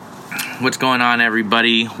What's going on,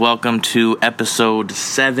 everybody? Welcome to episode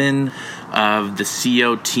 7 of the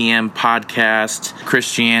COTM podcast,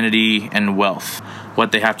 Christianity and Wealth.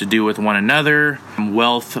 What they have to do with one another,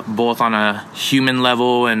 wealth both on a human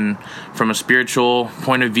level and from a spiritual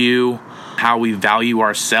point of view, how we value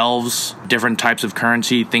ourselves, different types of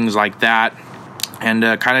currency, things like that, and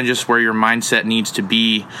kind of just where your mindset needs to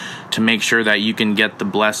be to make sure that you can get the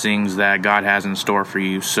blessings that God has in store for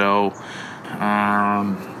you. So,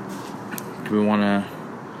 do we want to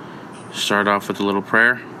start off with a little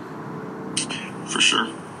prayer? For sure.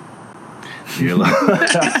 Give it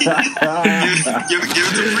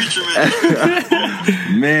to preacher,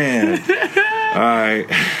 man. All right.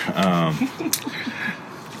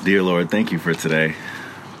 Dear Lord, thank you for today.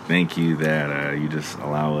 Thank you that you just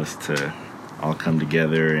allow us to all come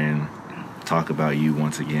together and talk about you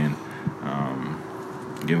once again.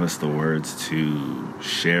 Give us the words to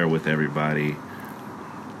share with everybody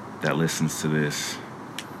that listens to this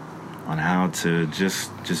on how to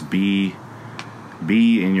just be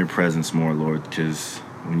in your presence more, Lord, because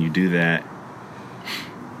when you do that,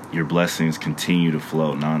 your blessings continue to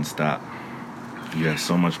flow nonstop. You have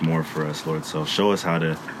so much more for us, Lord, so show us how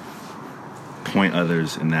to point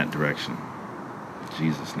others in that direction. In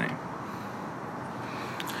Jesus' name.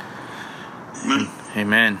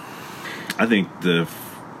 Amen. I think the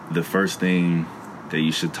first thing that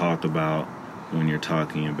you should talk about when you're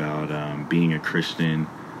talking about being a Christian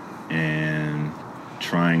and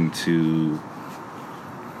trying to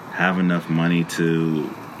have enough money to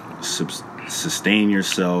sustain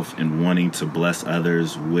yourself and wanting to bless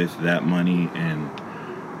others with that money and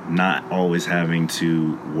not always having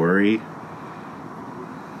to worry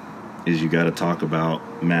is you got to talk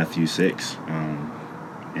about Matthew 6.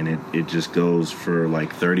 And it just goes for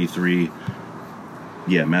like 33.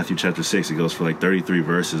 Yeah, Matthew chapter 6, it goes for like 33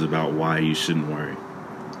 verses about why you shouldn't worry.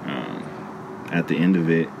 At the end of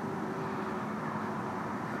it,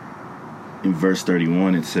 in verse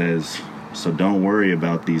 31, it says, "So don't worry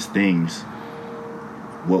about these things.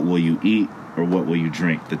 What will you eat or what will you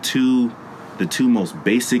drink?" The two most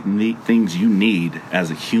basic things you need as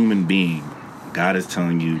a human being, God is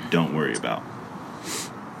telling you don't worry about.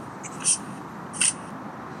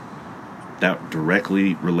 That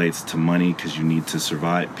directly relates to money because you need to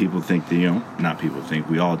survive. People think that, not people think,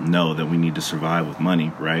 we all know that we need to survive with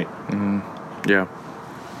money, right? Mm-hmm. Yeah.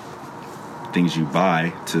 Things you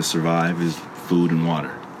buy to survive is food and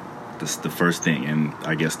water. That's the first thing. And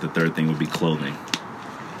I guess the third thing would be clothing.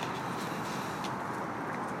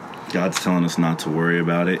 God's telling us not to worry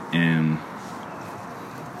about it. And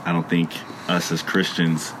I don't think us as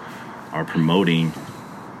Christians are promoting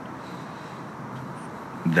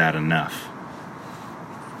that enough.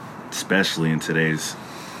 Especially in today's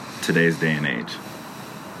day and age.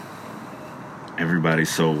 Everybody's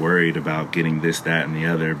so worried about getting this, that, and the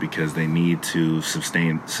other because they need to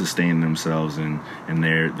sustain themselves, and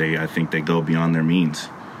I think they go beyond their means,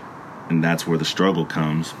 and that's where the struggle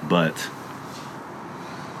comes. But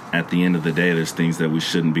at the end of the day, there's things that we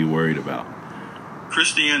shouldn't be worried about.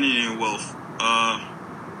 Christianity and wealth.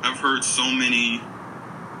 I've heard so many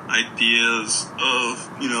ideas of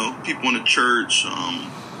people in the church,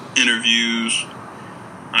 interviews.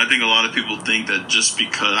 I think a lot of people think that just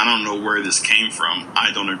because, I don't know where this came from,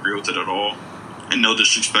 I don't agree with it at all, and no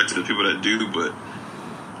disrespect to the people that do, but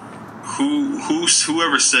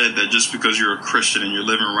whoever said that just because you're a Christian and you're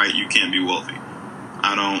living right, you can't be wealthy?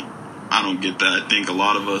 I don't get that. I think a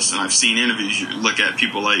lot of us, and I've seen interviews, you look at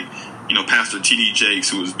people like Pastor T.D. Jakes,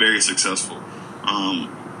 who was very successful,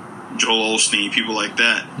 Joel Osteen, people like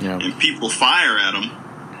that, and people fire at him.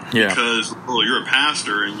 Yeah. Because you're a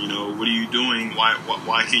pastor, and what are you doing? Why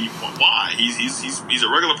can't you? Why? He's a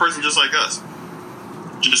regular person just like us.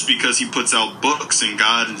 Just because he puts out books and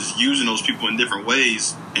God is using those people in different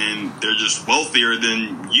ways, and they're just wealthier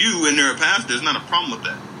than you, and they're a pastor, there's not a problem with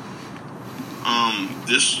that.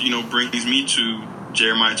 This brings me to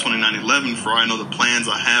Jeremiah 29:11. "For I know the plans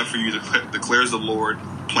I have for you, declares the Lord,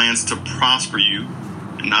 plans to prosper you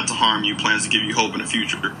and not to harm you, plans to give you hope in the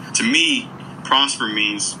future." To me, prosper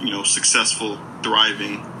means, successful,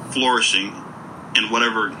 thriving, flourishing in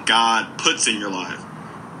whatever God puts in your life.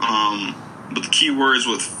 But the key words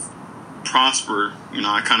with prosper,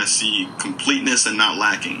 I kind of see completeness and not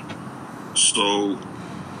lacking. So,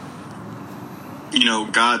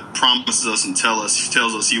 God promises us and He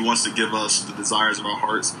tells us He wants to give us the desires of our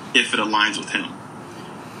hearts if it aligns with Him.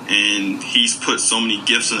 And He's put so many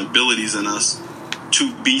gifts and abilities in us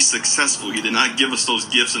to be successful. He did not give us those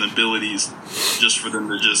gifts and abilities just for them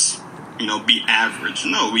to just, be average.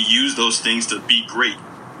 No, we use those things to be great,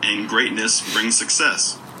 and greatness brings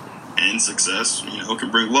success. and success,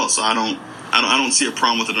 can bring wealth. So I don't see a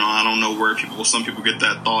problem with it at all. I don't know where some people get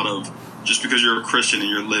that thought of just because you're a Christian and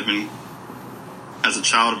you're living as a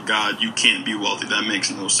child of God, you can't be wealthy. That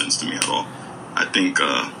makes no sense to me at all. I think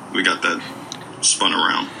we got that spun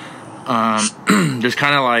around. Just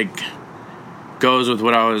kind of like goes with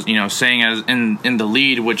what I was, saying as in the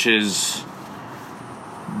lead, which is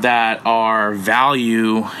that our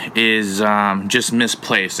value is just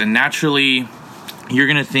misplaced. And naturally, you're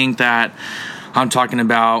going to think that I'm talking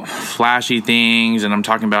about flashy things and I'm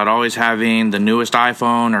talking about always having the newest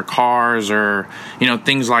iPhone or cars or,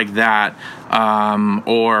 things like that,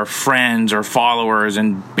 or friends or followers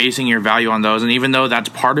and basing your value on those. And even though that's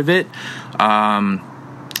part of it,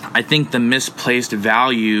 I think the misplaced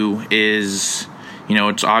value is,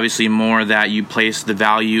 it's obviously more that you place the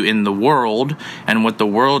value in the world and what the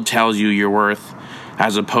world tells you you're worth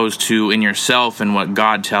as opposed to in yourself and what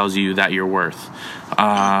God tells you that you're worth.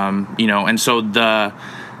 And so the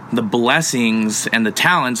blessings and the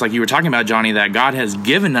talents, like you were talking about, Johnny, that God has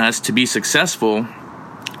given us to be successful,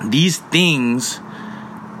 these things,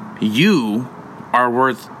 you are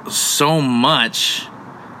worth so much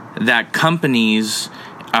that companies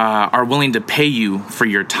are willing to pay you for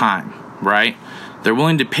your time, right? They're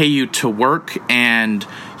willing to pay you to work and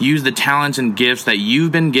use the talents and gifts that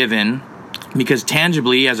you've been given. Because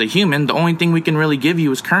tangibly, as a human, the only thing we can really give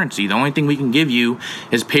you is currency. The only thing we can give you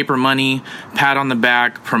is paper money, pat on the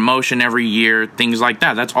back, promotion every year, things like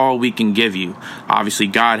that. That's all we can give you. Obviously,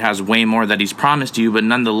 God has way more that He's promised you, but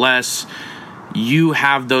nonetheless, you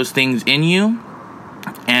have those things in you,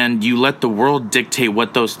 and you let the world dictate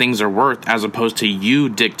what those things are worth as opposed to you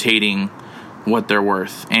dictating what they're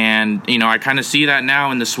worth. And I kind of see that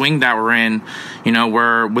now in the swing that we're in,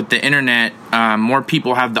 where with the internet, more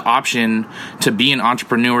people have the option to be an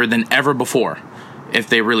entrepreneur than ever before if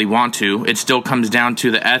they really want to. It still comes down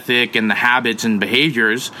to the ethic and the habits and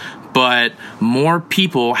behaviors, but more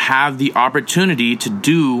people have the opportunity to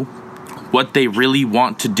do what they really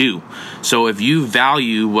want to do. So if you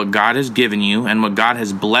value what God has given you and what God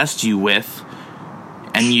has blessed you with,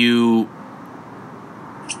 and you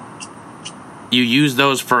use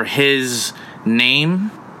those for His name,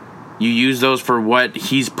 you use those for what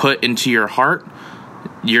He's put into your heart,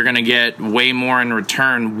 you're going to get way more in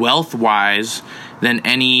return wealth-wise than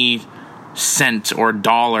any cent or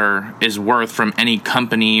dollar is worth from any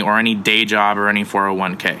company or any day job or any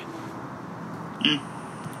 401k.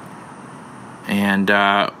 And,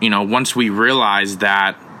 once we realize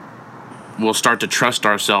that, we'll start to trust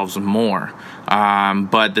ourselves more.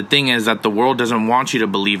 But the thing is that the world doesn't want you to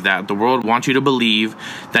believe that. The world wants you to believe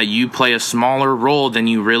that you play a smaller role than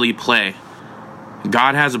you really play.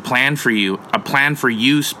 God has a plan for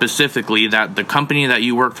you specifically that the company that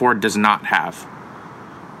you work for does not have.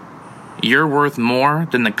 You're worth more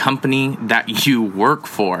than the company that you work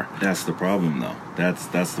for. That's the problem, though. That's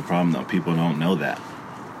the problem, though. People don't know that.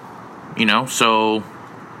 So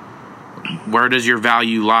where does your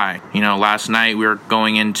value lie? Last night we were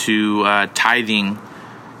going into tithing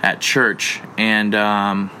at church, and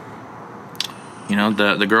the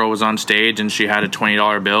girl was on stage and she had a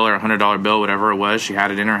 $20 bill or $100 bill, whatever it was. She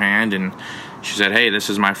had it in her hand and she said, "Hey, this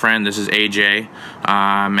is my friend. This is AJ."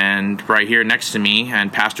 And right here next to me,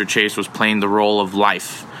 and Pastor Chase was playing the role of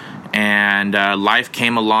life, and life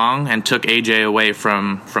came along and took AJ away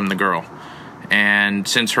from the girl. And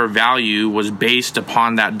since her value was based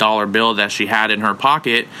upon that dollar bill that she had in her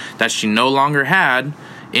pocket that she no longer had,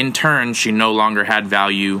 in turn, she no longer had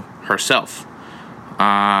value herself.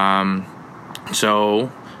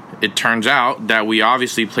 So it turns out that we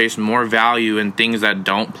obviously place more value in things that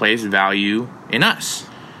don't place value in us.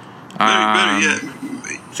 Better yet.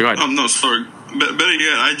 So go ahead. No, sorry. Better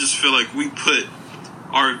yet, I just feel like we put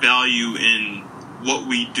our value in what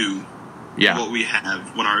we do, what we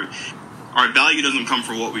have. When our value doesn't come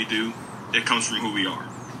from what we do, it comes from who we are.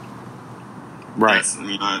 Right.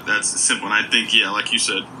 That's simple. And I think, like you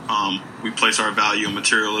said, we place our value in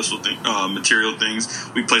material things.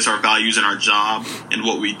 We place our values in our job and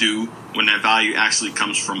what we do when that value actually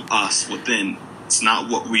comes from us within. It's not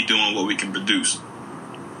what we do and what we can produce.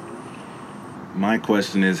 My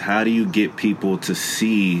question is, how do you get people to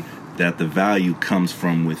see that the value comes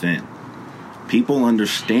from within? People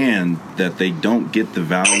understand that they don't get the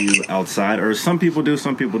value outside, or some people do,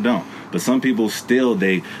 some people don't. But some people still,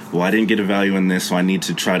 I didn't get a value in this, so I need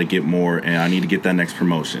to try to get more, and I need to get that next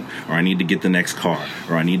promotion, or I need to get the next car,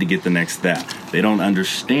 or I need to get the next that. They don't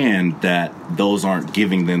understand that those aren't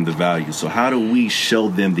giving them the value. So how do we show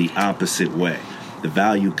them the opposite way? The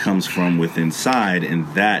value comes from within inside, and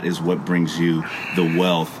that is what brings you the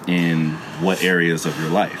wealth in what areas of your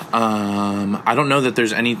life? I don't know that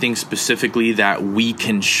there's anything specifically that we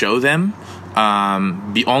can show them,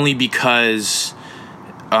 only because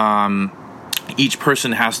each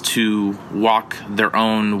person has to walk their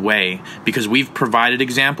own way, because we've provided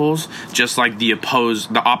examples just like the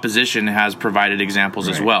opposition has provided examples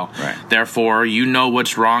as well. Right. Therefore, you know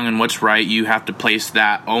what's wrong and what's right. You have to place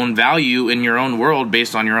that own value in your own world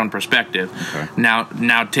based on your own perspective. Okay.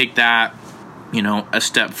 Now take that, a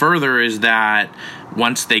step further, is that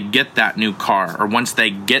once they get that new car, or once they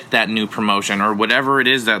get that new promotion, or whatever it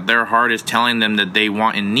is that their heart is telling them that they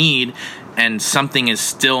want and need, and something is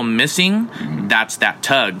still missing, that's that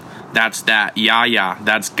tug. That's that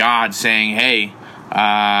that's God saying, hey,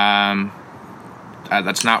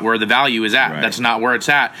 that's not where the value is at. Right. That's not where it's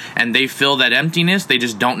at. And they feel that emptiness. They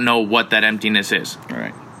just don't know what that emptiness is.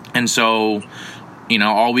 Right. And so,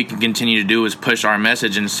 all we can continue to do is push our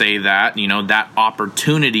message and say that, that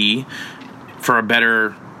opportunity for a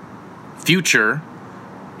better future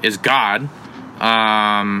is God,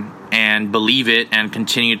 and believe it and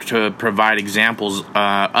continue to provide examples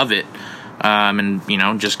of it. And, we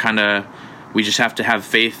just have to have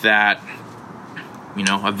faith that,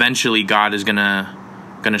 eventually God is gonna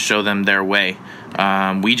show them their way.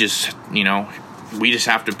 We just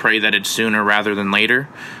have to pray that it's sooner rather than later.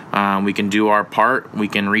 We can do our part. We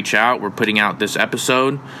can reach out. We're putting out this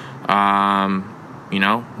episode. We're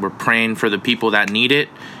praying for the people that need it,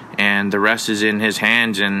 and the rest is in His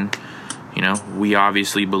hands. And we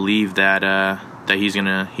obviously believe that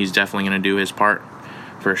He's definitely gonna do His part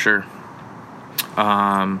for sure.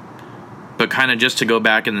 But kind of just to go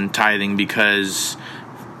back and then tithing, because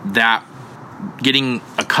that getting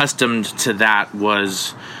accustomed to that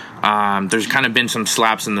was there's kind of been some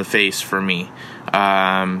slaps in the face for me.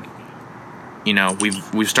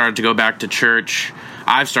 We've started to go back to church.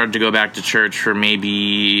 I've started to go back to church for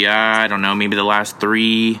maybe the last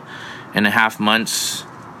 3.5 months,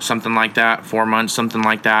 something like that, 4 months, something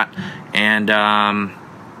like that. And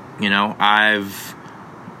I've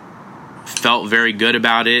felt very good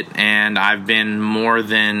about it, and I've been more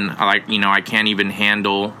than I can't even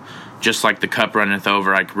handle, just like the cup runneth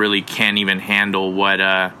over. I really can't even handle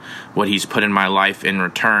what He's put in my life in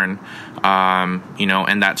return.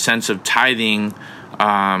 And that sense of tithing,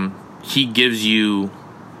 He gives you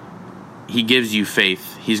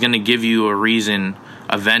faith. He's going to give you a reason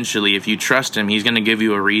eventually. If you trust Him, He's going to give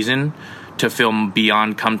you a reason to feel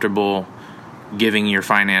beyond comfortable giving your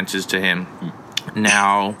finances to Him.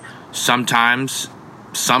 Now, sometimes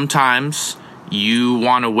you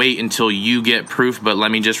want to wait until you get proof, but let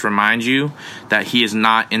me just remind you that He is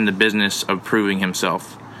not in the business of proving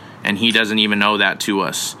Himself, and He doesn't even owe that to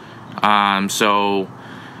us. So,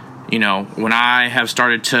 when I have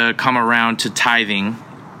started to come around to tithing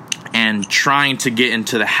and trying to get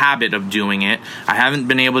into the habit of doing it, I haven't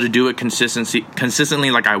been able to do it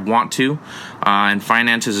consistently like I want to. And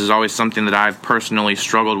finances is always something that I've personally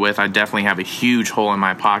struggled with. I definitely have a huge hole in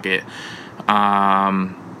my pocket.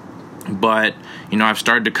 But, I've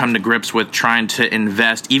started to come to grips with trying to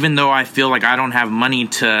invest. Even though I feel like I don't have money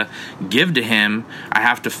to give to Him, I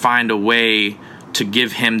have to find a way to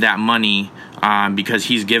give Him that money, because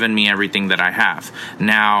He's given me everything that I have.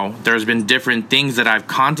 Now, there's been different things that I've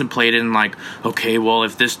contemplated, and okay, well,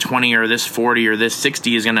 if this 20 or this 40 or this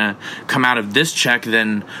 60 is going to come out of this check,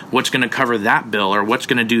 then what's going to cover that bill, or what's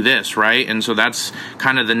going to do this, right? And so that's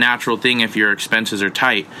kind of the natural thing if your expenses are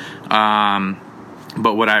tight.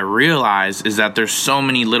 But what I realize is that there's so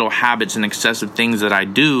many little habits and excessive things that I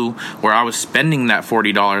do where I was spending that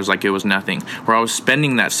 $40 like it was nothing, where I was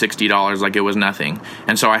spending that $60 like it was nothing.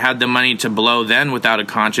 And so I had the money to blow then without a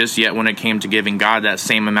conscience, yet when it came to giving God that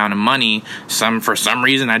same amount of money, for some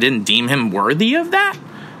reason I didn't deem Him worthy of that.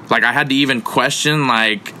 I had to even question,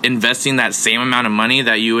 investing that same amount of money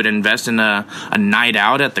that you would invest in a night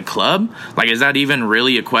out at the club. Is that even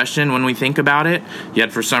really a question when we think about it?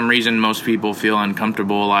 Yet for some reason, most people feel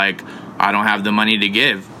uncomfortable, I don't have the money to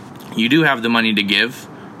give. You do have the money to give.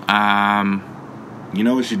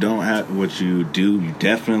 What you don't have, what you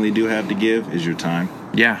definitely do have to give is your time.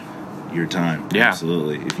 Yeah. Your time. Yeah.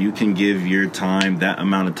 Absolutely. If you can give your time, that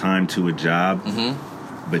amount of time to a job,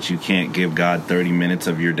 but you can't give God 30 minutes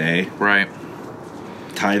of your day. Right.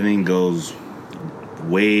 Tithing goes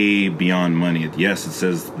way beyond money. Yes, it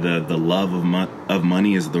says the love of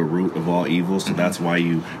money is the root of all evil. So that's why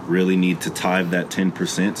you really need to tithe that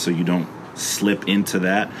 10% so you don't slip into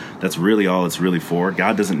that. That's really all it's really for.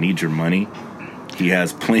 God doesn't need your money. He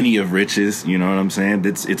has plenty of riches. You know what I'm saying?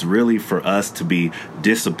 It's really for us to be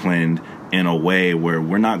disciplined in a way where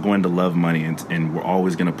we're not going to love money and we're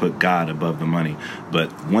always going to put God above the money. But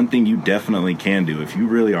one thing you definitely can do, if you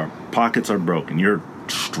really are, pockets are broken, you're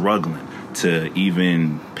struggling to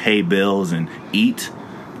even pay bills and eat,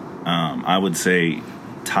 I would say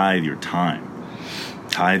tithe your time.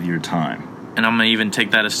 Tithe your time. And I'm going to even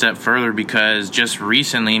take that a step further, because just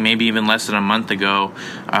recently, maybe even less than a month ago,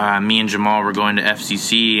 me and Jamal were going to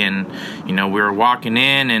FCC, and, you know, we were walking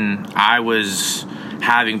in, and I was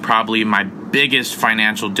having probably my biggest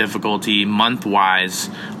financial difficulty month-wise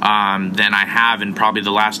than I have in probably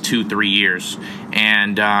the last 2-3 years.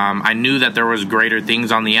 And I knew that there was greater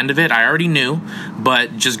things on the end of it. I already knew,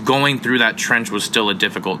 but just going through that trench was still a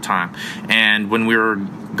difficult time. And when we were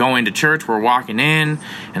going to church, we're walking in,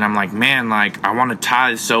 and I'm like, man, like, I want to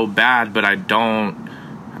tithe so bad, but I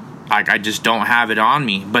just don't have it on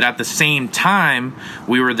me. But at the same time,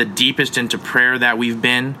 we were the deepest into prayer that we've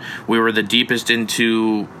been. We were the deepest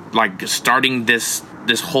into, like, starting this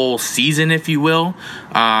whole season, if you will.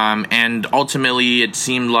 And ultimately, it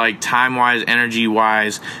seemed like time-wise,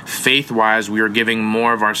 energy-wise, faith-wise, we were giving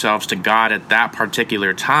more of ourselves to God at that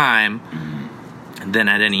particular time than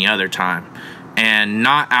at any other time. And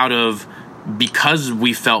not out of because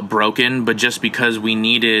we felt broken, but just because we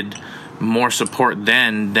needed more support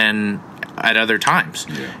then than at other times.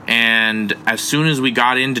 Yeah. And as soon as we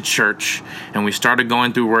got into church and we started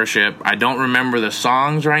going through worship, I don't remember the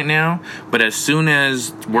songs right now, but as soon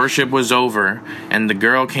as worship was over and the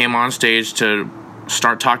girl came on stage to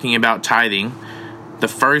start talking about tithing, the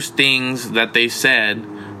first things that they said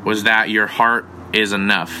was that your heart is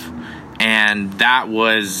enough. And that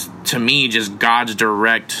was, to me, just God's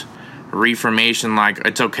direct reformation. Like,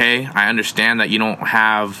 it's okay. I understand that you don't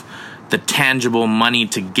have the tangible money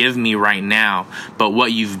to give me right now, but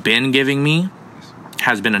what you've been giving me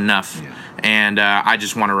has been enough. Yeah. And I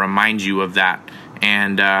just want to remind you of that.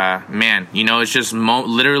 And man, you know, it's just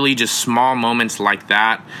literally just small moments like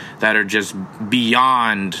that are just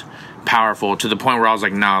beyond powerful, to the point where I was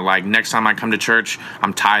like, no, like, next time I come to church,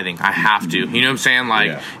 I'm tithing. I have to. You know what I'm saying?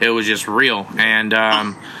 Like, It was just real. And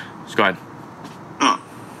let's go ahead.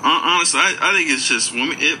 Honestly, I think it's just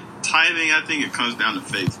tithing. I think it comes down to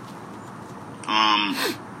faith.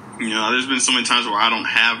 You know, there's been so many times where I don't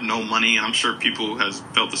have no money, and I'm sure people has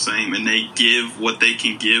felt the same, and they give what they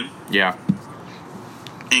can give. Yeah.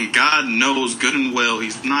 And God knows good and well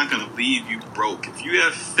He's not going to leave you broke. If you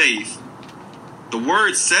have faith, the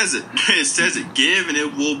word says it. It says it. Give, and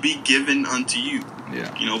it will be given unto you.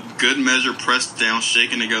 Yeah. You know, good measure, pressed down,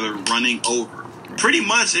 shaken together, running over. Pretty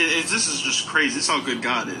much, this is just crazy. This is how good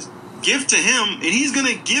God is. Give to Him, and He's going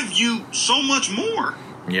to give you so much more.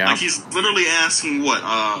 Yeah. Like, He's literally asking,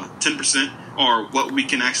 10%? Or what we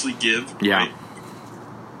can actually give. Yeah. Right?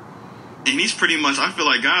 And He's pretty much, I feel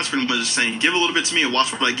like God's pretty much just saying, give a little bit to me and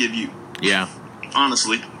watch what I give you. Yeah.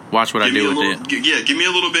 Honestly. Watch what I do with it. Yeah, give me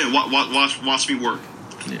a little bit and watch me work.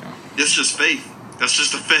 Yeah. It's just faith. That's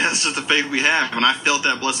just the faith we have. And I felt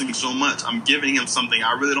that blessing so much. I'm giving Him something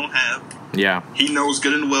I really don't have. Yeah. He knows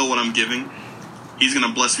good and well what I'm giving. He's going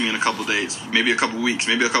to bless me in a couple days, maybe a couple weeks,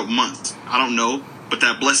 maybe a couple months. I don't know, but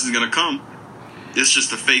that blessing is going to come. It's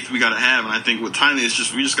just the faith we got to have. And I think with tithing,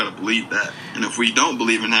 we just got to believe that. And if we don't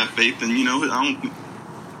believe and have faith, then, you know,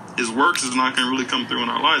 His works is not going to really come through in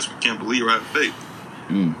our lives. We can't believe or have faith.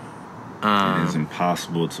 It is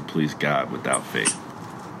impossible to please God without faith.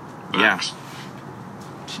 Yeah.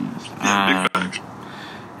 Yeah, big facts.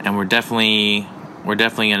 And we're definitely going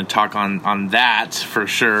to talk on that for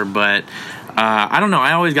sure. But I don't know.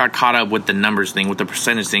 I always got caught up with the numbers thing, with the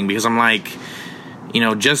percentage thing, because I'm like, you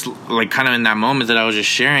know, just like kind of in that moment that I was just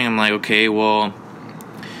sharing, I'm like, okay, well,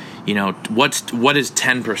 you know, what is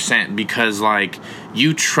 10%? Because like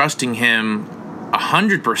you trusting Him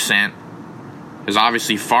 100% is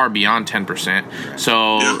obviously far beyond 10%.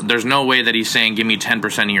 So there's no way that He's saying, give me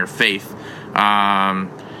 10% of your faith.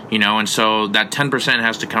 You know, and so that 10%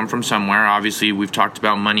 has to come from somewhere. Obviously, we've talked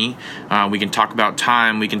about money. We can talk about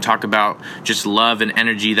time. We can talk about just love and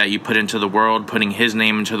energy that you put into the world, putting His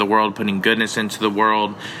name into the world, putting goodness into the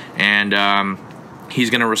world. And He's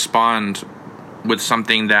going to respond with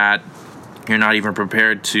something that you're not even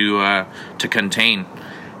prepared to contain.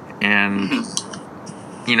 And,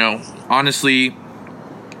 you know, honestly,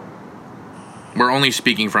 we're only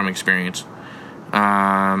speaking from experience.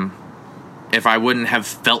 If I wouldn't have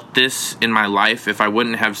felt this in my life, if I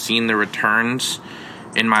wouldn't have seen the returns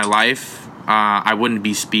in my life, I wouldn't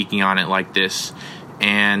be speaking on it like this.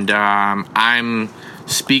 And I'm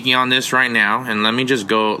speaking on this right now. And let me just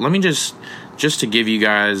to give you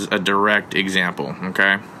guys a direct example,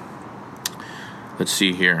 okay? Let's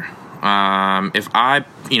see here. If I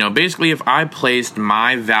placed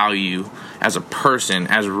my value as a person,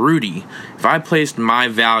 as Rudy, if I placed my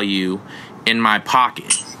value in my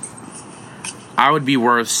pocket, I would be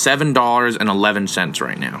worth $7.11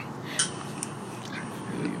 right now.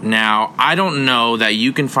 Now, I don't know that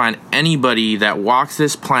you can find anybody that walks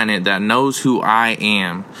this planet that knows who I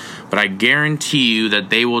am, but I guarantee you that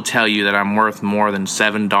they will tell you that I'm worth more than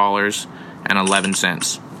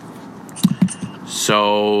 $7.11.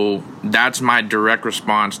 So that's my direct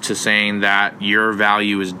response to saying that your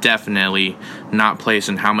value is definitely not placed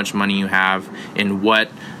in how much money you have, in what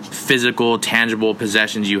physical, tangible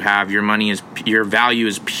possessions you have. Your value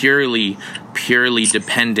is purely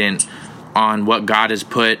dependent on what God has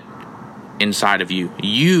put inside of you.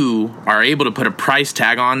 You are able to put a price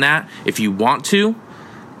tag on that if you want to,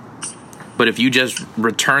 but if you just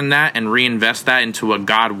return that and reinvest that into what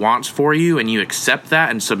God wants for you, and you accept that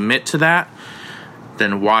and submit to that,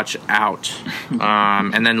 then watch out.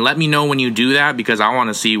 And then let me know when you do that, because I want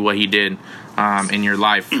to see what he did in your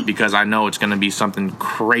life, because I know it's going to be something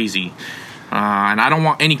crazy. And I don't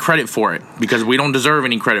want any credit for it, because we don't deserve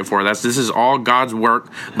any credit for it. This is all God's work,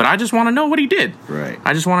 but I just want to know what he did. Right.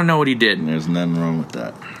 I just want to know what he did. And there's nothing wrong with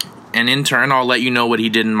that. And in turn, I'll let you know what he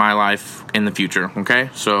did in my life in the future, okay?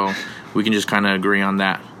 So we can just kind of agree on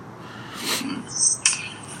that.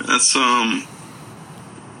 That's,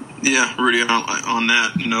 yeah, Rudy, on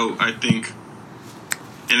that note, I think,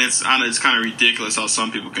 and it's kind of ridiculous how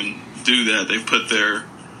some people can do that. They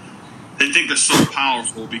think they're so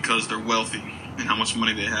powerful because they're wealthy and how much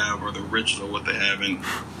money they have, or they're rich or what they have, and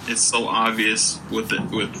it's so obvious with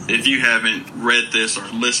if you haven't read this or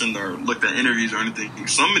listened or looked at interviews or anything,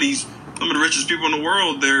 some of the richest people in the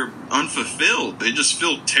world, they're unfulfilled. They just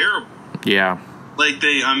feel terrible. Yeah. Like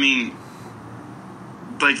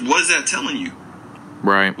what is that telling you?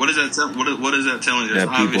 Right. What is that telling you? That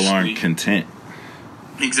people aren't content.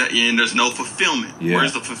 Exactly, and there's no fulfillment. Yeah.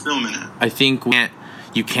 Where's the fulfillment at? I think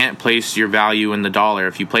you can't place your value in the dollar.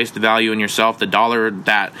 If you place the value in yourself, the dollar,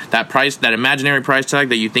 that price, that imaginary price tag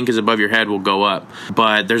that you think is above your head will go up.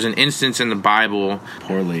 But there's an instance in the Bible.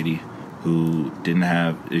 Poor lady who didn't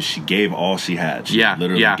have, she gave all she had. She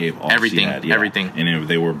literally gave all everything, she had. Everything. And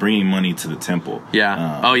they were bringing money to the temple.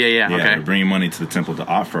 Yeah. Okay. They were bringing money to the temple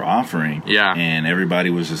for offering. Yeah. And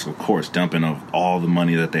everybody was just, of course, dumping of all the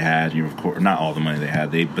money that they had. Of course, not all the money they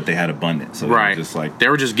had, but they had abundance. So right. They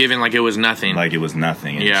were just giving like it was nothing. Like it was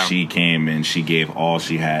nothing. And she came and she gave all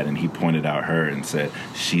she had, and he pointed out her and said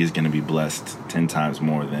she is going to be blessed 10 times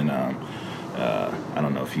more than I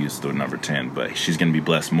don't know if he used the number 10, but she's going to be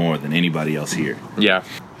blessed more than anybody else here. Yeah.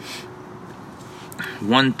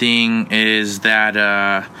 One thing is that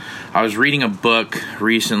I was reading a book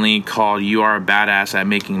recently called You Are a Badass at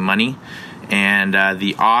Making Money. And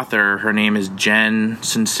the author, her name is Jen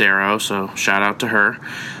Sincero, so shout out to her.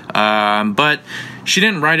 But she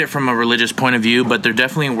didn't write it from a religious point of view, but there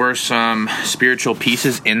definitely were some spiritual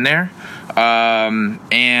pieces in there.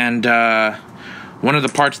 One of the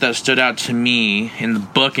parts that stood out to me in the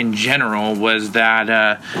book in general was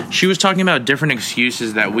that she was talking about different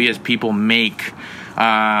excuses that we as people make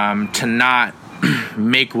to not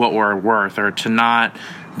make what we're worth, or to not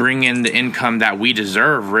bring in the income that we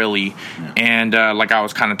deserve, really. Yeah. And like I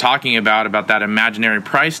was kind of talking about that imaginary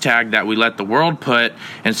price tag that we let the world put,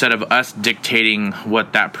 instead of us dictating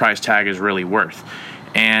what that price tag is really worth.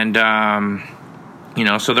 And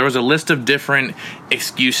so there was a list of different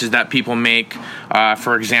excuses that people make.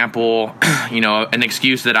 For example, an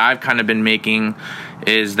excuse that I've kind of been making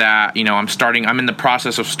is that, I'm in the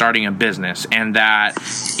process of starting a business, and that,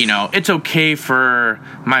 it's okay for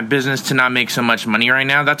my business to not make so much money right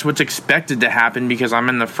now. That's what's expected to happen because I'm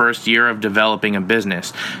in the first year of developing a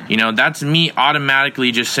business. That's me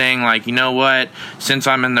automatically just saying, like, you know what, since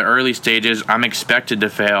I'm in the early stages, I'm expected to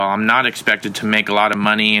fail. I'm not expected to make a lot of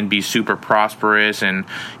money and be super prosperous and,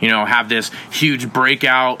 have this huge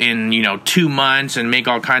breakout in, 2 months and make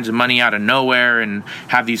all kinds of money out of nowhere and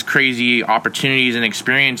have these crazy opportunities and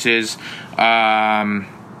experiences.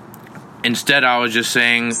 Instead, I was just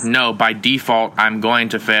saying, no, by default, I'm going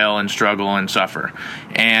to fail and struggle and suffer.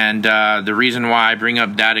 And the reason why I bring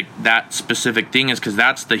up that specific thing is because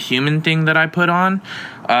that's the human thing that I put on.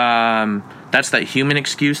 That's that human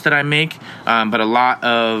excuse that I make. But a lot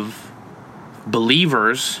of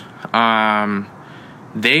believers,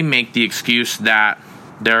 they make the excuse that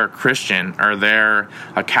they're a Christian or they're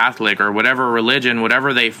a Catholic or whatever religion,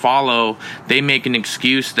 whatever they follow, they make an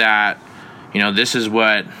excuse that, this is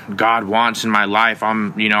what God wants in my life.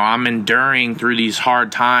 I'm enduring through these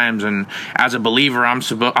hard times, and as a believer,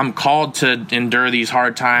 I'm called to endure these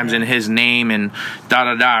hard times in His name, and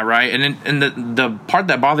right? And the part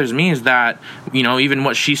that bothers me is that, even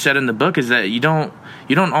what she said in the book is that you don't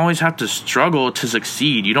always have to struggle to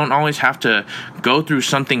succeed. You don't always have to go through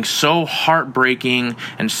something so heartbreaking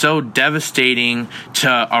and so devastating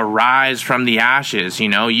to arise from the ashes.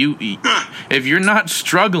 If you're not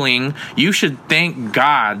struggling, you should thank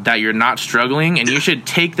God that you're not struggling, and you should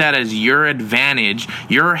take that as your advantage,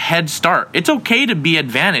 your head start. It's okay to be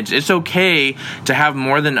advantaged. It's okay to have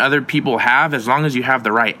more than other people have, as long as you have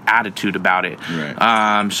the right attitude about it.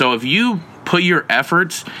 Right. So if you put your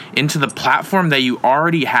efforts into the platform that you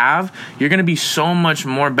already have, you're going to be so much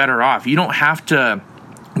more better off. You don't have to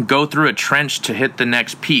go through a trench to hit the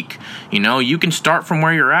next peak. You can start from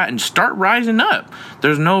where you're at and start rising up.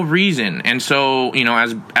 There's no reason. And so,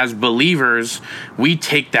 as believers, we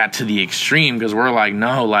take that to the extreme, because we're like,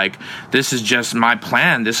 no, this is just my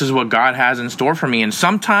plan. This is what God has in store for me. And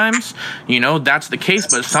sometimes, that's the case,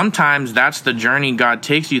 but sometimes that's the journey God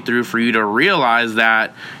takes you through for you to realize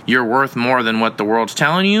that you're worth more than what the world's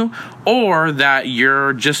telling you, or that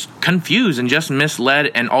you're just confused and just misled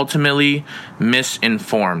and ultimately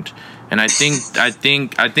misinformed. And I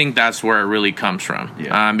think that's where it really comes from.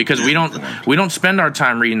 Because we don't spend our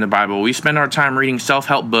time reading the Bible. We spend our time reading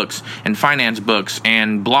self-help books and finance books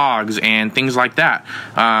and blogs and things like that.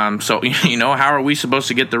 So how are we supposed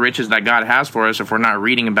to get the riches that God has for us if we're not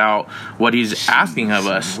reading about what He's asking of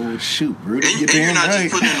us? Oh, shoot, Rudy, you're not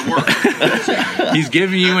just putting in the work. He's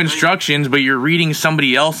giving you instructions, but you're reading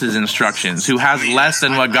somebody else's instructions who has less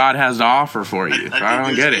than what God has to offer for you. I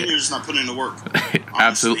don't get it. You're just not putting in the work.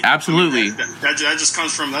 Absolutely. That just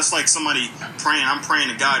comes from, that's like somebody praying. I'm praying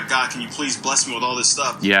to God, can you please bless me with all this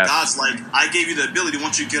stuff? Yes. God's like, I gave you the ability.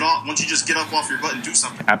 Once you just get up off your butt and do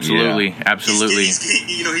something. Absolutely.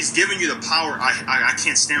 He's giving you the power. I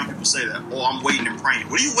can't stand when people say that. Oh, I'm waiting and praying.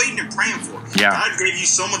 What are you waiting and praying for? Yeah. God gave you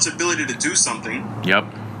so much ability to do something. Yep.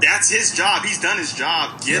 That's His job. He's done His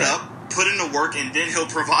job. Get up, put in the work, and then He'll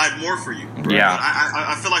provide more for you. Yeah.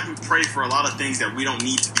 I feel like we pray for a lot of things that we don't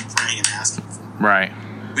need to be praying and asking for. Right.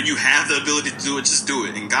 When you have the ability to do it, just do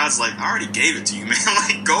it. And God's like, I already gave it to you, man.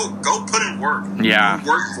 Like, go put in work. Yeah.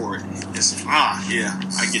 Work for it.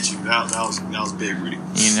 I get you. That was big, Rudy.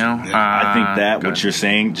 I think that what you're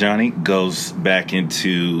saying, Johnny, goes back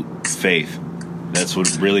into faith. That's what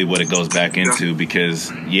it goes back into, because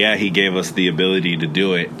He gave us the ability to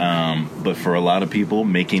do it, but for a lot of people,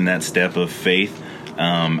 making that step of faith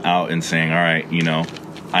out and saying, all right,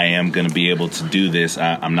 I am going to be able to do this.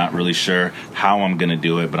 I'm not really sure how I'm going to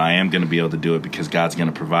do it, but I am going to be able to do it because God's going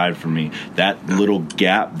to provide for me. That little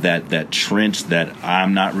gap, that trench that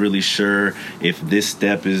I'm not really sure if this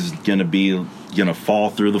step is going to be fall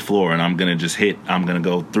through the floor and I'm going to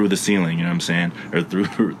go through the ceiling, you know what I'm saying? Or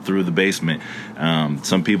through the basement.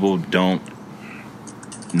 Some people don't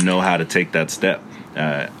know how to take that step.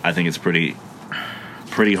 I think it's pretty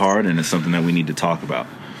hard, and it's something that we need to talk about.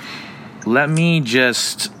 Let me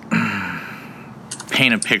just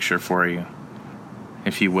paint a picture for you,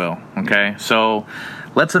 if you will, okay? So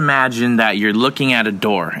let's imagine that you're looking at a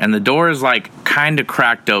door, and the door is kind of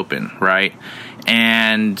cracked open, right?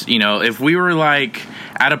 And, if we were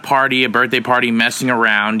at a birthday party, messing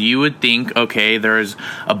around, you would think, okay, there's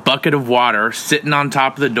a bucket of water sitting on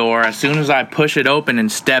top of the door. As soon as I push it open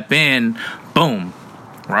and step in, boom.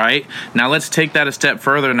 Right? Now let's take that a step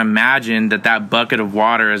further and imagine that bucket of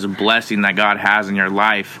water is a blessing that God has in your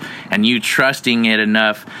life, and you trusting it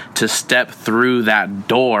enough to step through that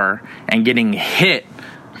door and getting hit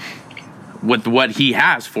with what He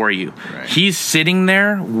has for you. Right. He's sitting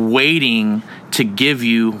there waiting to give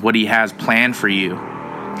you what He has planned for you.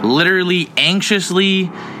 Literally, anxiously,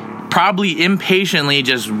 probably impatiently,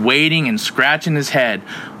 just waiting and scratching His head.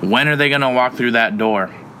 When are they going to walk through that door?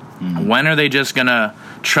 Mm-hmm. When are they just going to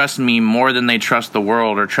trust me more than they trust the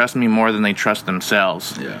world, or trust me more than they trust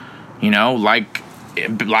themselves? Yeah.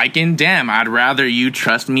 Like in Damn, I'd rather you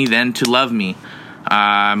trust me than to love me.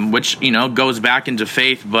 Which, goes back into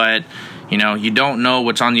faith, but, you don't know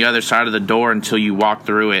what's on the other side of the door until you walk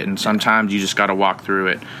through it, and sometimes you just got to walk through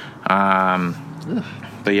it.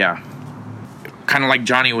 But yeah, kind of like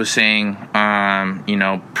Johnny was saying,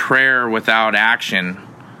 prayer without action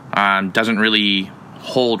doesn't really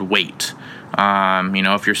hold weight.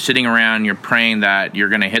 If you're sitting around, you're praying that you're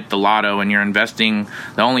going to hit the lotto and you're investing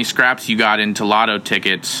the only scraps you got into lotto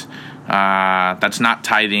tickets, that's not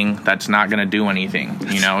tithing. That's not going to do anything.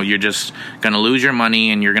 You're just going to lose your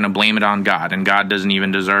money and you're going to blame it on God, and God doesn't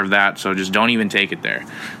even deserve that. So just don't even take it there.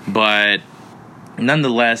 But,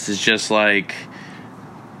 nonetheless, it's just like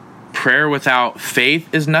prayer without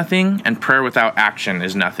faith is nothing, and prayer without action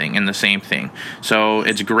is nothing, and the same thing. So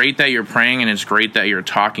it's great that you're praying, and it's great that you're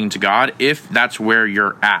talking to God if that's where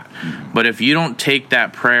you're at. But if you don't take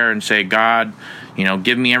that prayer and say, God,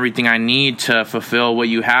 give me everything I need to fulfill what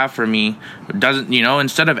you have for me,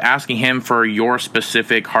 instead of asking him for your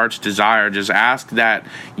specific heart's desire, just ask that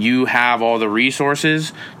you have all the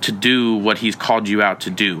resources to do what he's called you out to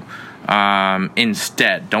do.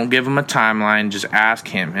 Instead, don't give him a timeline, just ask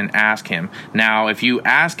him and ask him. Now, if you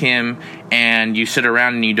ask him and you sit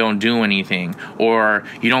around and you don't do anything, or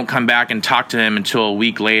you don't come back and talk to him until a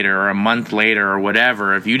week later or a month later or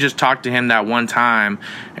whatever, if you just talk to him that one time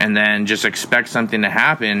and then just expect something to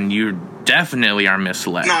happen, you definitely are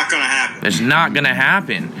misled. It's not going to happen. It's not going to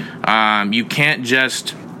happen. You can't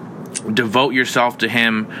just devote yourself to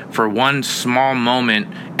him for one small moment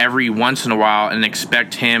every once in a while and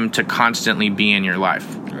expect him to constantly be in your life.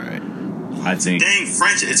 Right. I think. Dang,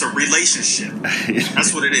 friendship. It's a relationship.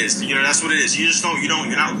 That's what it is. That's what it is. You just don't.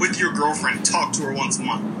 You're not with your girlfriend. Talk to her once a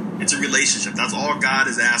month. It's a relationship. That's all God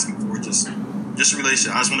is asking for. Just a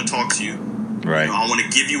relationship. I just want to talk to you. Right. I want to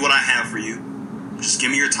give you what I have for you. Just give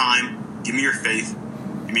me your time. Give me your faith.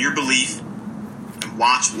 Give me your belief. And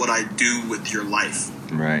watch what I do with your life.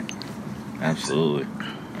 Right. Absolutely.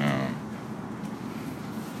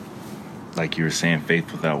 Like you were saying,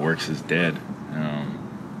 faith without works is dead.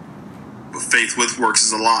 But faith with works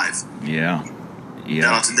is alive. Yeah.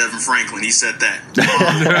 Shout out to Devin Franklin. He said that.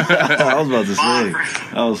 I was about to say.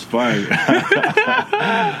 I was fired.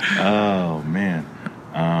 Oh, man.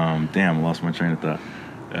 Damn, I lost my train of thought.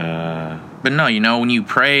 But no, when you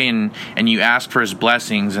pray and you ask for his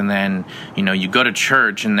blessings, and then, you go to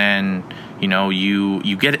church, and then,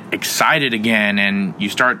 you get excited again, and you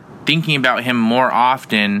start thinking about him more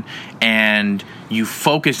often, and you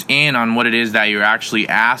focus in on what it is that you're actually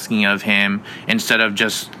asking of him instead of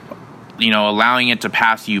just allowing it to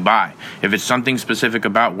pass you by. If it's something specific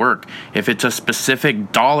about work, if it's a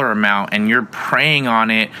specific dollar amount and you're praying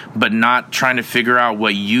on it, but not trying to figure out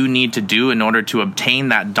what you need to do in order to obtain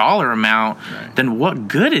that dollar amount, right, then what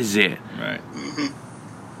good is it? Right.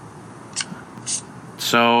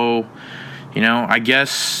 So, I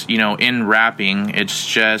guess, in rapping, it's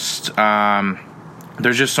just,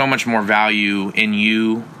 there's just so much more value in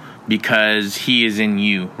you because he is in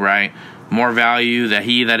you, right? More value that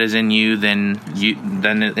he that is in you than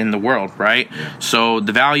in the world, right? Yeah. So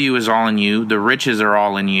the value is all in you. The riches are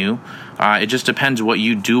all in you. It just depends what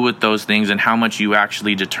you do with those things and how much you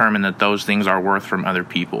actually determine that those things are worth from other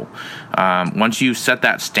people. Once you set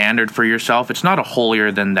that standard for yourself, it's not a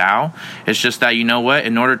holier than thou. It's just that,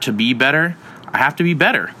 in order to be better, I have to be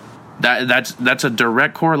better. That's a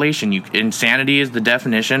direct correlation. Insanity is the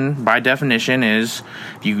definition. By definition, is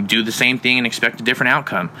you do the same thing and expect a different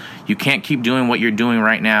outcome. You can't keep doing what you're doing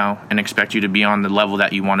right now and expect you to be on the level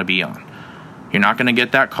that you want to be on. You're not going to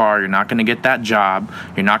get that car. You're not going to get that job.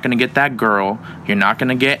 You're not going to get that girl. You're not going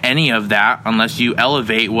to get any of that unless you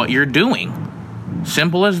elevate what you're doing.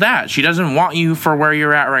 Simple as that. She doesn't want you for where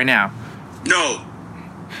you're at right now. No.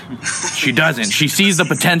 She doesn't. She sees the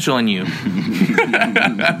potential in you.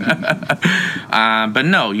 But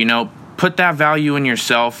no, put that value in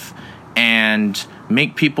yourself and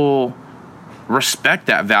make people respect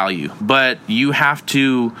that value. But you have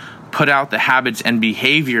to put out the habits and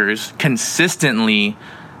behaviors consistently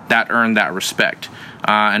that earn that respect.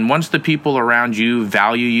 And once the people around you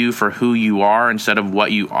value you for who you are instead of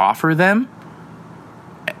what you offer them,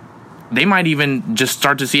 they might even just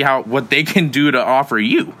start to see what they can do to offer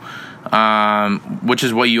you, which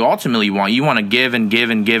is what you ultimately want. You want to give and give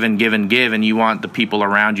and give and give and give, and you want the people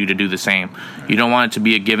around you to do the same. You don't want it to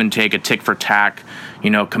be a give and take, a tick for tack,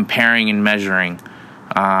 comparing and measuring.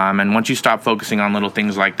 And once you stop focusing on little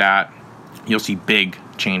things like that, you'll see big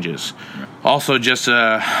changes. Also, just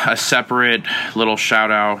a separate little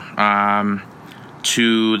shout out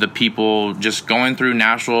to the people just going through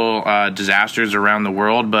natural disasters around the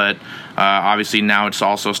world, but obviously now it's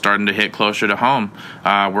also starting to hit closer to home.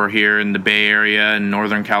 We're here in the Bay Area in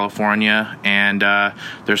Northern California, and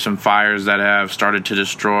there's some fires that have started to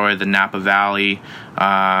destroy the Napa Valley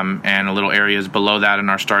and a little areas below that, and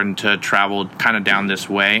are starting to travel kind of down this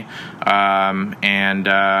way.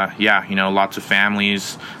 Lots of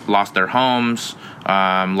families lost their homes.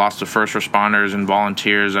 Lots of first responders and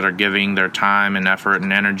volunteers that are giving their time and effort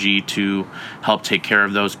and energy to help take care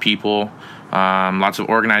of those people. Lots of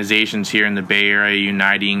organizations here in the Bay Area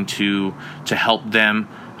uniting to help them.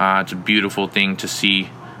 It's a beautiful thing to see.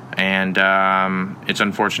 And it's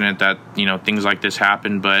unfortunate that, things like this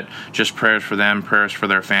happen, but just prayers for them, prayers for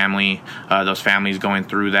their family, those families going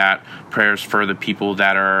through that, prayers for the people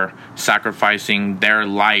that are sacrificing their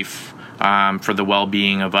life for the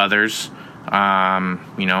well-being of others,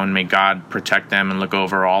 and may God protect them and look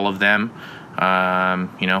over all of them.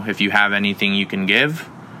 If you have anything you can give,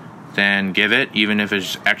 then give it, even if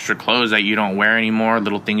it's extra clothes that you don't wear anymore,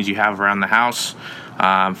 little things you have around the house.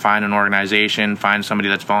 Find an organization, find somebody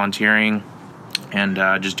that's volunteering, and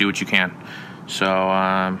just do what you can. So,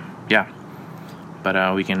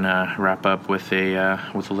 But we can wrap up with a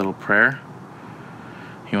little prayer.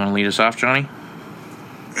 You want to lead us off, Johnny?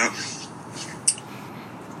 Yep.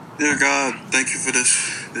 Dear God, thank you for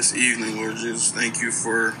this evening, Lord Jesus. Thank you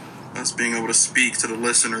for us being able to speak to the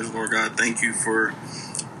listeners, Lord God. Thank you for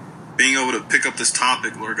being able to pick up this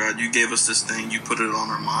topic, Lord God. You gave us this thing. You put it on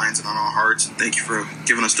our minds and on our hearts. And thank you for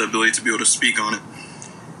giving us the ability to be able to speak on it.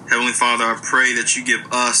 Heavenly Father, I pray that you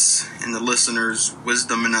give us and the listeners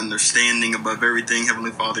wisdom and understanding above everything.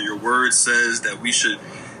 Heavenly Father, your word says that we should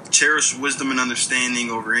cherish wisdom and understanding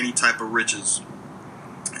over any type of riches.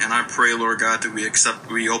 And I pray, Lord God, that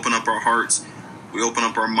we open up our hearts, we open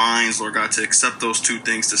up our minds, Lord God, to accept those two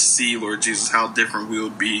things, to see, Lord Jesus, how different we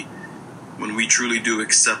would be when we truly do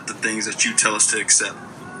accept the things that you tell us to accept.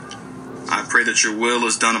 I pray that your will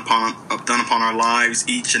is done upon our lives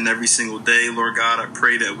each and every single day, Lord God. I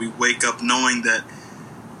pray that we wake up knowing that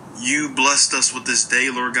you blessed us with this day,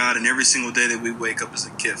 Lord God, and every single day that we wake up is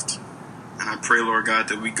a gift. And I pray, Lord God,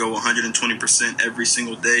 that we go 120% every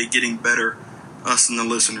single day, getting better, us and the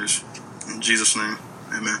listeners. In Jesus' name,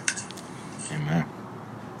 amen.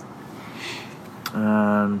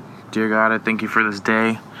 Amen. Dear God, I thank you for this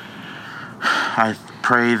day. I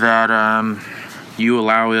pray that you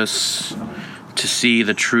allow us to see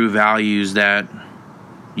the true values that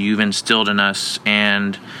you've instilled in us,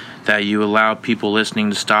 and that you allow people listening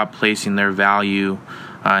to stop placing their value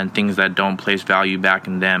in things that don't place value back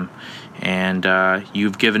in them. And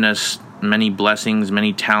you've given us many blessings,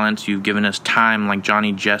 many talents. You've given us time, like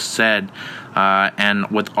Johnny just said. And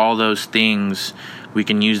with all those things, we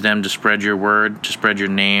can use them to spread your word, to spread your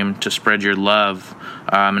name, to spread your love,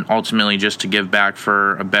 and ultimately just to give back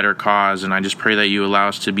for a better cause. And I just pray that you allow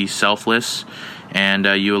us to be selfless, and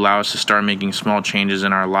you allow us to start making small changes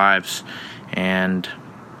in our lives. And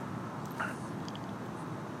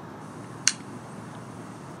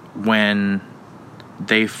when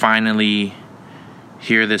they finally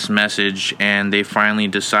hear this message and they finally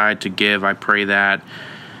decide to give, I pray that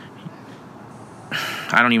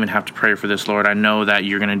I don't even have to pray for this, Lord. I know that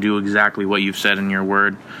you're going to do exactly what you've said in your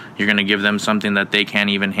word. You're going to give them something that they can't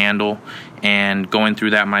even handle. And going through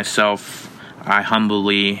that myself, I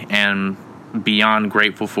humbly am beyond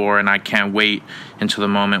grateful for, and I can't wait until the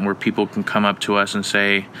moment where people can come up to us and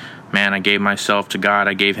say, man, I gave myself to God.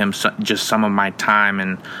 I gave him just some of my time,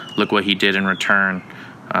 and look what he did in return.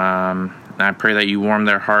 And I pray that you warm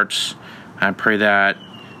their hearts. I pray that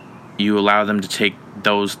you allow them to take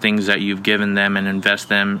those things that you've given them and invest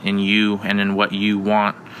them in you and in what you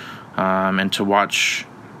want, and to watch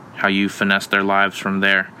how you finesse their lives from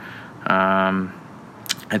there.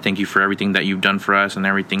 I thank you for everything that you've done for us and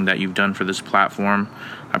everything that you've done for this platform.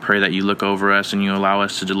 I pray that you look over us and you allow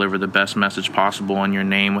us to deliver the best message possible in your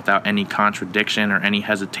name without any contradiction or any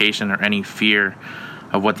hesitation or any fear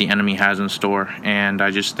of what the enemy has in store. And I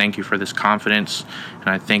just thank you for this confidence, and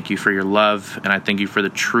I thank you for your love, and I thank you for the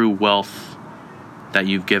true wealth that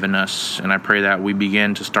you've given us. And I pray that we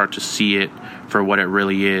begin to start to see it for what it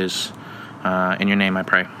really is. In your name I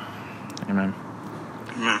pray. Amen.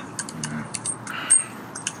 Amen.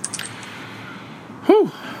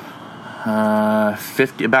 Whew.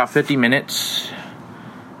 50 minutes.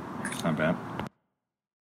 It's not bad.